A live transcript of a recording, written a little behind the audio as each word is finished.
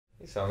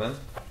Soman,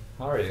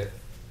 how are you?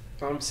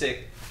 I'm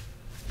sick.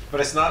 But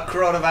it's not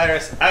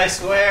coronavirus, I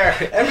swear!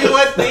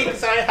 Everyone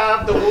thinks I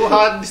have the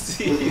Wuhan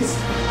disease!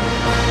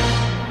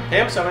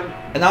 Hey, I'm Soman.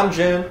 And I'm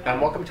June. And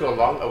welcome to a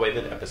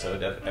long-awaited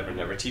episode of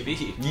Evernever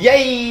TV.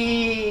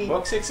 Yay!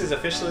 Book 6 is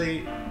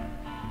officially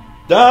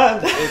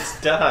Done!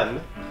 It's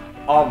done.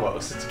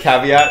 Almost.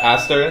 Caveat,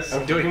 asterisk.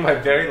 I'm doing my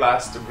very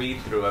last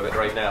read-through of it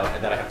right now,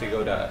 and then I have to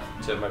go to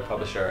my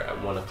publisher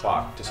at 1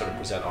 o'clock to sort of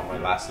present all my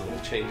last little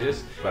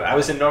changes. But I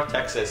was in North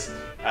Texas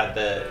at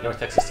the North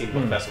Texas Teen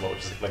Book Festival,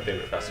 which is my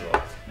favorite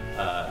festival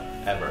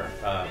ever,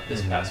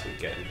 this past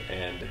weekend,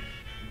 and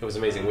it was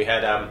amazing. We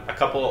had a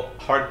couple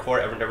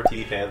hardcore Evernever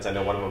TV fans. I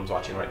know one of them's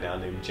watching right now,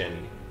 named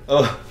Jenny.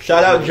 Oh,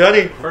 shout out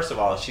Jenny! First of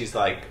all, she's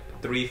like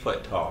 3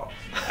 foot tall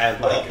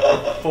and like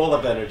full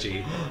of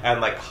energy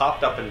and like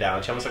hopped up and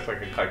down. She almost looked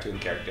like a cartoon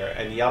character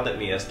and yelled at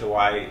me as to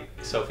why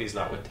Sophie's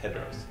not with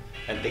Tedros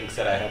and thinks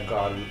that I have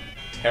gone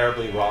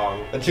terribly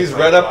wrong. And she's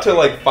read up to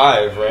like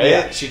 5, right?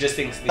 Yeah, she just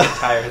thinks the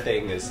entire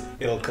thing is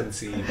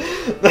ill-conceived.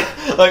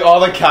 Like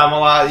all the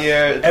Camelot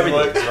year.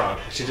 Everything's wrong.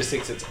 She just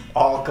thinks it's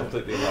all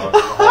completely wrong.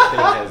 The whole thing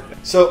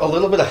has... So a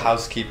little bit of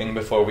housekeeping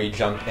before we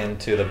jump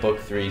into the Book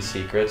 3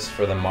 secrets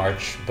for the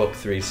March Book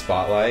 3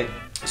 Spotlight.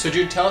 So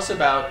Jude, tell us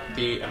about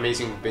the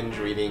amazing binge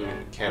reading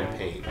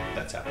campaign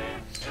that's happening.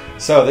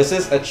 So this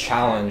is a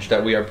challenge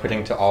that we are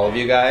putting to all of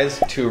you guys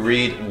to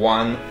read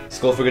one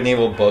School for Good and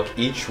Evil book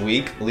each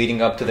week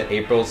leading up to the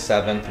April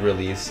 7th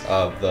release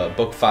of the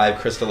Book 5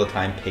 Crystal of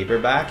Time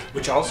paperback.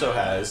 Which also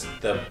has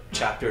the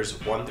chapters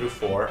 1 through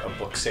 4 of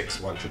Book 6,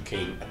 1 through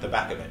King at the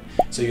back of it.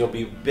 So you'll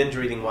be binge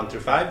reading 1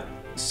 through 5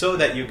 so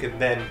that you can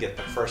then get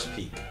the first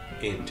peek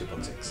into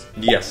Book 6.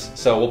 Yes,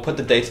 so we'll put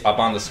the dates up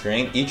on the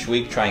screen. Each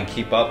week try and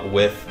keep up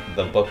with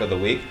the book of the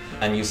week.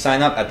 And you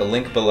sign up at the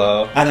link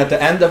below. And at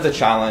the end of the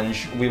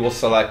challenge, we will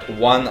select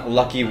one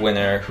lucky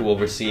winner who will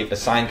receive a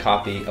signed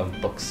copy of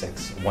Book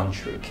 6, One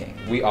True King.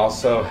 We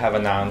also have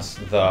announced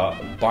the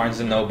Barnes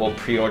 & Noble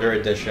pre-order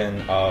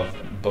edition of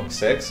Book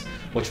 6,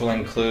 which will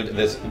include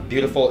this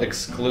beautiful,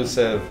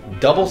 exclusive,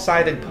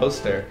 double-sided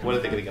poster. What are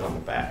they going to get on the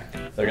back?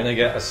 They're going to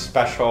get a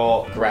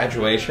special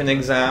graduation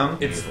exam.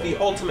 It's the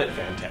ultimate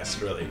fan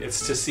test, really.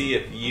 It's to see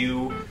if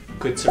you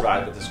could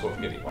survive with the School for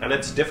Good and Evil. And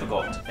it's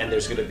difficult, and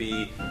there's going to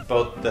be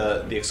both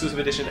the exclusive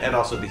edition and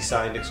also the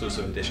signed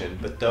exclusive edition,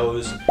 but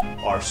those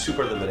are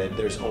super limited.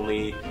 There's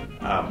only,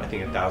 I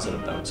think, 1,000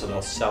 of them, so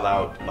they'll sell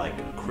out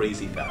like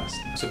crazy fast.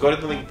 So go to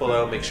the link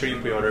below, make sure you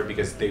pre-order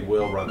because they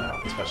will run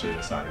out, especially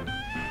the signed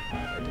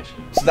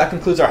edition. So that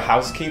concludes our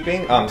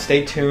housekeeping.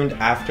 Stay tuned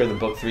after the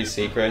Book 3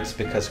 secrets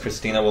because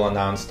Christina will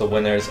announce the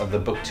winners of the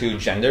Book 2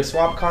 gender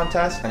swap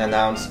contest and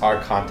announce our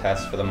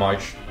contest for the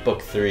March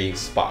Book 3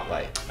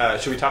 Spotlight.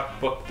 Should we talk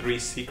Book 3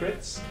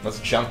 secrets? Let's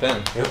jump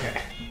in.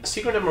 Okay.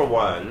 Secret number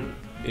 1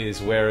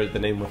 is where the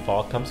name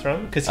Rafal comes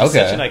from because he's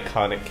such an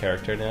iconic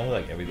character now.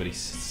 Like everybody's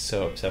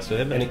so obsessed with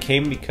him, and it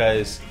came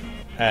because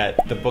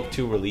at the Book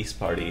 2 release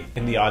party,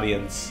 in the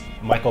audience,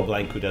 Michael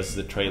Blank, who does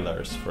the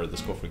trailers for the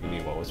School for Good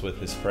and Evil, was with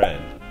his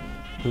friend,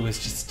 who was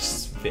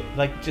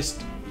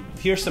just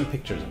here's some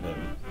pictures of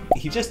him.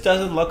 He just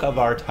doesn't look of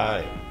our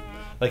time.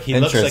 Like he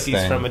looks like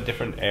he's from a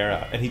different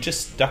era, and he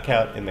just stuck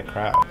out in the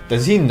crowd.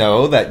 Does he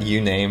know that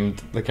you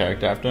named the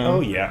character after him?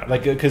 Oh yeah,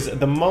 like because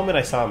the moment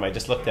I saw him, I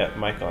just looked at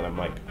Michael and I'm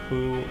like,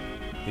 who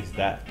is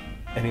that?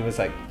 And he was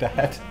like,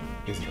 that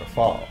is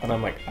Rafal. And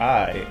I'm like,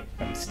 I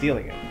am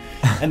stealing it.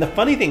 And the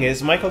funny thing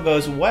is, Michael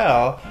goes,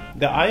 well,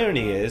 the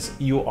irony is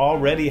you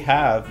already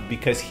have,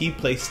 because he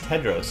placed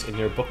Tedros in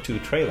your Book 2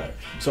 trailer.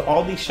 So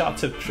all these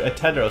shots of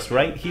Tedros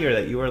right here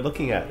that you are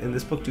looking at in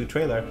this Book 2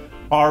 trailer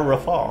are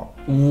Rafal.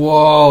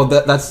 Whoa,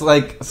 that's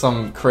like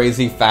some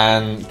crazy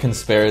fan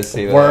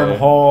conspiracy.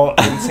 Wormhole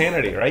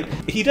insanity, right?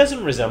 He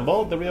doesn't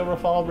resemble the real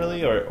Rafal,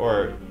 really,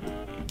 or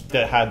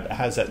that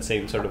has that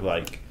same sort of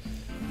like...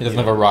 He doesn't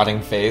have a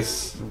rotting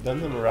face. He doesn't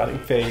have a rotting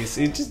face.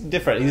 He's just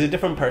different. He's a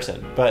different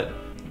person, but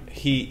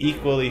he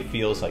equally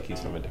feels like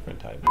he's from a different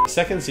time.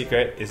 Second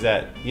secret is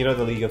that, you know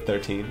the League of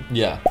 13?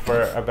 Yeah.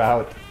 For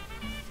about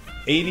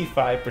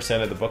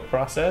 85% of the book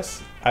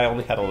process, I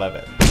only had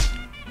 11.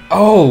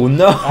 Oh,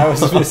 no! I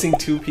was missing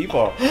 2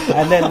 people.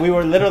 And then we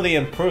were literally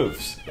in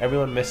proofs.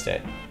 Everyone missed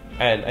it.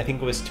 And I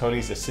think it was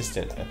Tony's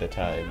assistant at the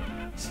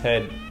time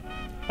said,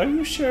 are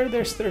you sure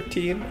there's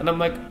 13? And I'm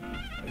like,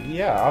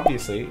 yeah,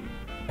 obviously.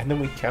 And then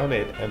we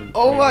counted, and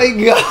oh my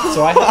god!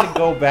 So I had to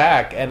go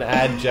back and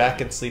add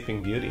Jack and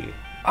Sleeping Beauty.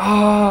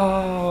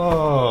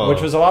 Oh,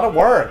 which was a lot of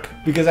work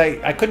because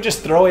I couldn't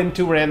just throw in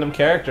 2 random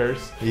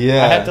characters.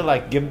 Yeah, I had to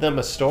like give them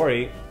a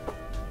story.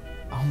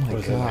 Oh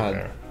my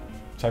god!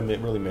 So I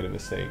really made a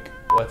mistake.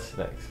 What's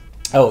next?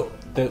 Oh,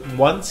 the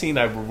one scene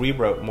I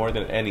rewrote more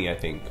than any, I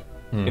think,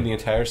 in the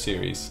entire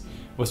series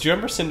was. Do you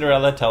remember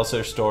Cinderella tells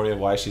her story of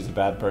why she's a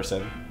bad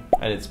person,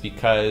 and it's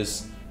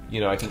because, you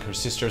know, I think her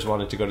sisters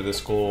wanted to go to the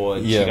school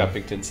and she got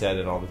picked instead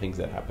and all the things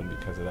that happened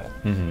because of that.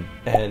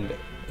 And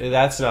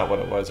that's not what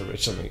it was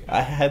originally.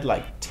 I had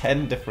like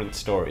 10 different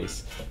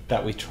stories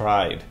that we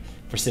tried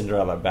for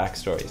Cinderella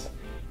backstories.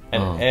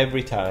 And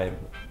every time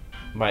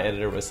my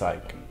editor was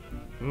like,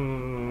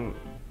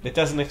 it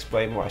doesn't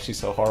explain why she's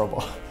so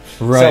horrible.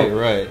 Right, So,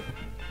 right.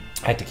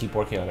 I had to keep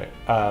working on it.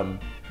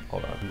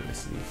 Hold on, I'm gonna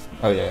sneeze.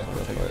 Oh yeah.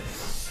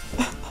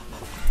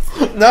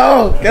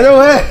 No, get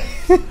away!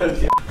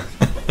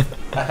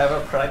 I have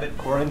a private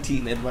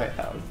quarantine in my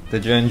house.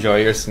 Did you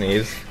enjoy your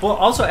sneeze? Well,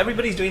 also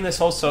everybody's doing this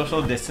whole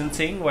social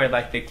distancing where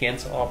like they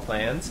cancel all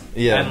plans.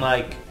 Yeah. And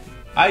like,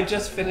 I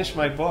just finished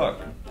my book.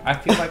 I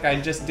feel like I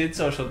just did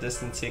social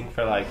distancing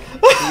for like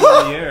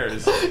 3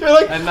 years. You're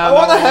like, and I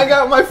want to hang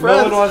out with my friends.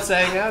 No one wants to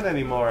hang out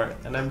anymore,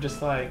 and I'm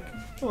just like,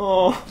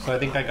 oh. So I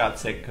think I got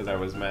sick because I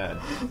was mad.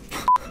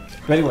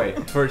 But anyway,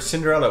 for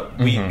Cinderella,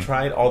 we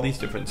tried all these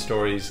different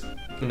stories.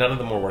 None of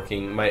them were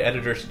working. My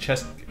editors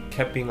just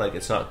kept being like,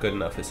 it's not good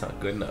enough, it's not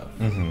good enough.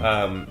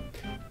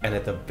 And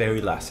at the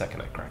very last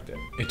second, I cracked it.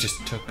 It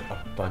just took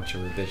a bunch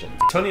of revisions.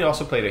 Tony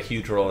also played a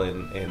huge role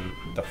in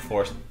the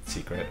fourth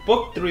secret.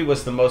 Book 3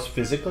 was the most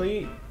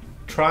physically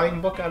trying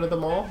book out of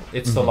them all.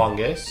 It's the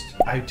longest.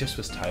 I just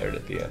was tired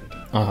at the end.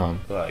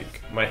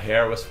 Like, my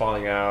hair was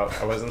falling out.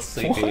 I wasn't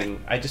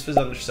sleeping. I just was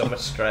under so much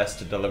stress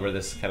to deliver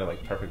this kind of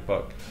like perfect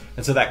book.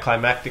 And so that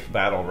climactic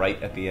battle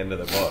right at the end of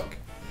the book,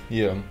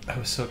 I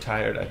was so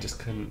tired, I just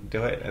couldn't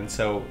do it. And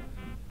so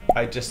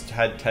I just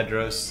had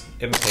Tedros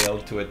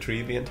impaled to a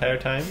tree the entire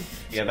time.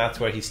 Yeah, that's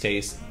where he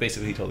stays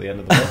basically till the end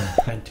of the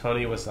book. And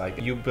Tony was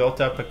like, you built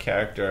up a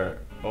character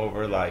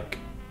over like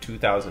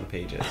 2,000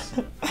 pages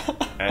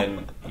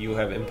and you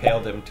have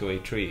impaled him to a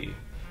tree.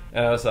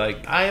 And I was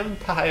like, I am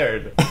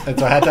tired. And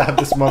so I had to have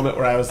this moment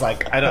where I was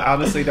like, I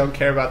honestly don't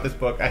care about this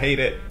book. I hate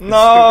it.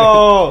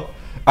 No!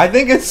 I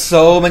think it's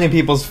so many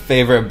people's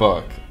favorite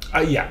book.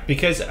 Yeah,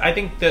 because I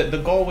think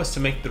the goal was to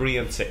make 3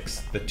 and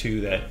 6 the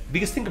two that...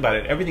 Because think about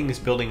it, everything is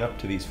building up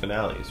to these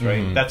finales,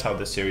 right? That's how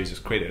this series is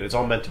created. It's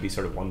all meant to be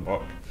sort of one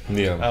book.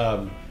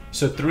 Yeah.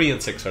 So 3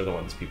 and 6 are the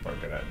ones people are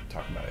going to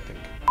talk about, I think.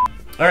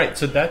 All right,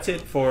 so that's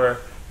it for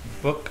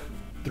Book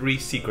 3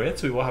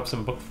 secrets. We will have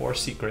some Book 4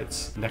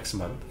 secrets next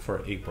month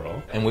for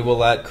April. And we will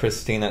let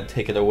Christina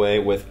take it away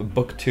with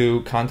Book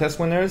 2 contest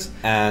winners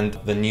and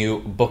the new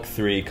Book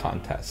 3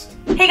 contest.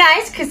 Hey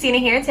guys, Christina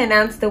here to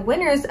announce the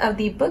winners of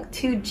the Book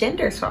 2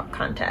 gender swap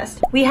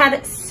contest. We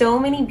had so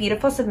many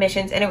beautiful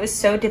submissions and it was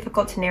so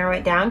difficult to narrow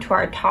it down to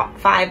our top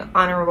 5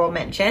 honorable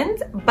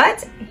mentions,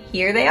 but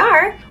here they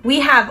are. We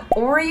have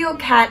Oreo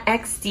Cat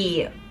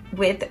XD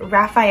with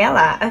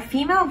Rafaela, a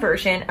female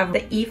version of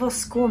the evil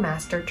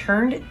schoolmaster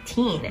turned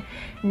teen,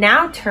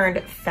 now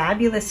turned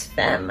fabulous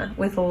femme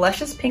with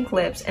luscious pink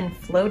lips and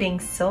floating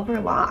silver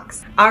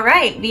locks. All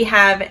right, we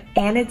have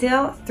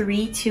Anadil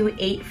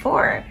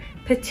 3284,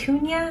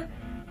 Petunia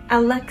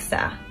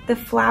Alexa, the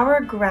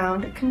flower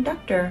ground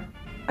conductor,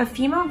 a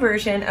female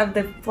version of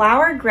the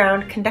flower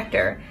ground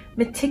conductor,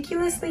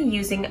 meticulously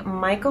using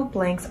Michael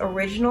Blank's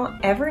original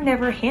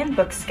Evernever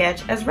handbook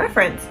sketch as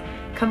reference,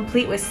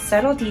 complete with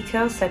subtle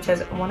details such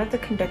as one of the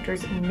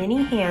conductor's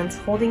mini hands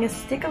holding a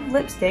stick of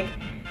lipstick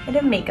and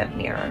a makeup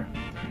mirror.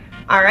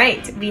 All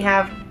right, we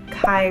have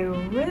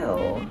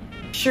Kyril,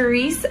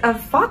 Charisse of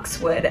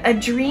Foxwood, a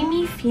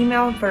dreamy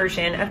female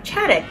version of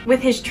Chaddock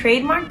with his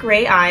trademark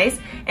gray eyes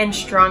and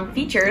strong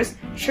features,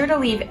 sure to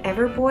leave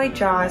Everboy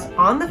jaws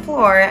on the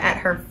floor at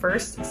her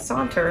first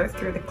saunter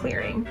through the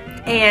clearing.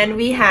 And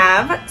we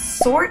have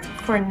Sort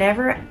for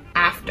Never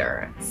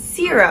After,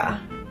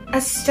 Sierra, a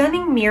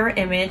stunning mirror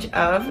image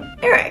of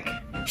Eric,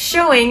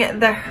 showing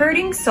the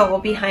hurting soul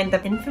behind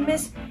the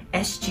infamous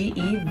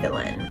SGE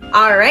villain.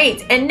 All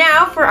right, and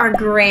now for our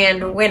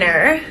grand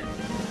winner.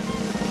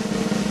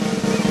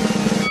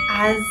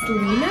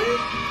 Aslina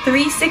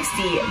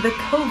 360, The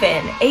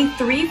Coven, a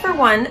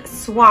 3-for-1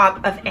 swap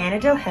of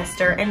Anadil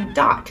Hester and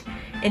Dot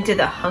into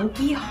the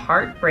hunky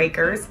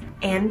heartbreakers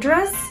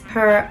Andras,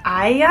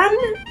 Herayan,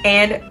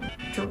 and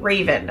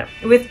Draven.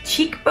 With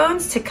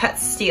cheekbones to cut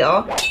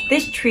steel,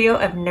 this trio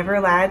of never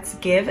lads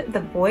give the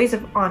boys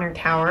of Honor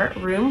Tower,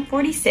 Room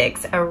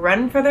 46, a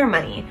run for their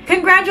money.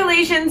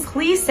 Congratulations!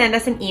 Please send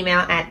us an email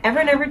at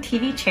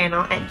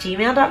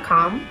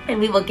evernevertvchannel@gmail.com and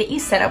we will get you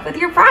set up with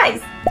your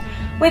prize.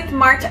 With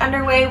March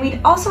underway, we'd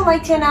also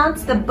like to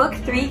announce the Book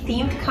 3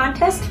 themed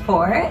contest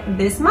for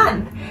this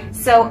month.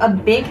 So a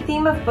big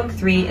theme of Book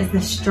 3 is the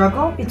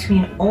struggle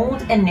between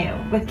old and new,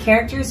 with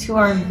characters who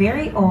are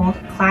very old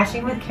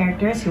clashing with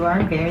characters who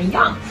are very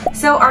young.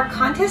 So our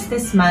contest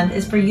this month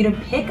is for you to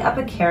pick up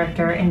a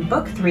character in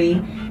Book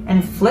 3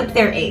 and flip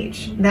their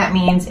age. That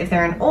means if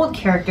they're an old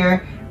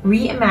character,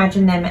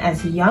 reimagine them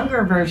as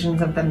younger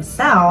versions of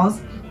themselves,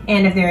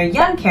 and if they're a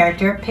young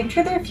character,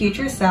 picture their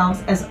future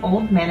selves as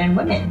old men and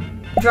women.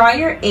 Draw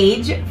your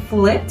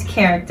age-flipped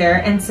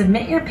character and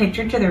submit your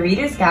picture to the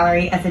Reader's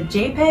Gallery as a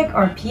JPEG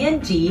or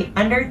PNG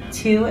under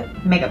 2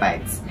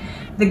 megabytes.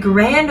 The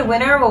grand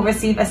winner will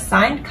receive a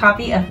signed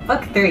copy of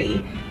Book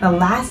 3, The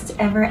Last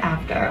Ever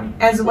After,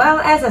 as well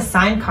as a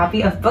signed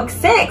copy of Book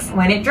 6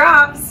 when it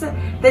drops.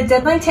 The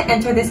deadline to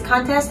enter this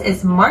contest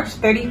is March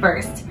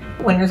 31st.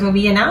 winners will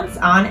be announced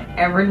on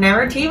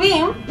Evernever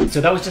TV.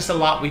 So that was just a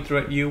lot we threw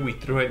at you. We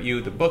threw at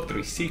you the book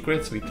 3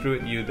 Secrets. We threw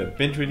at you the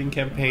binge reading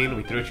campaign.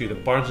 We threw at you the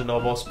Barnes &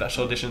 Noble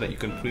special edition that you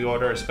can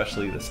pre-order,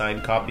 especially the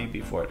signed copy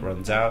before it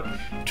runs out.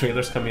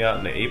 Trailers coming out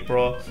in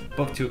April.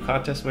 Book 2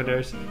 contest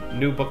winners.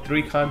 New book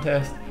 3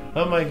 contest.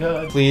 Oh my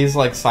god. Please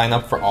sign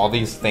up for all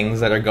these things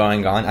that are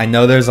going on. I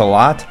know there's a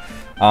lot,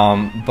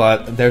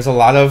 but there's a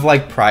lot of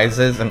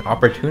prizes and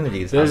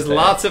opportunities. There's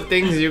lots of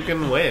things you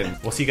can win.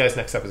 We'll see you guys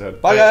next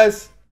episode. Bye guys.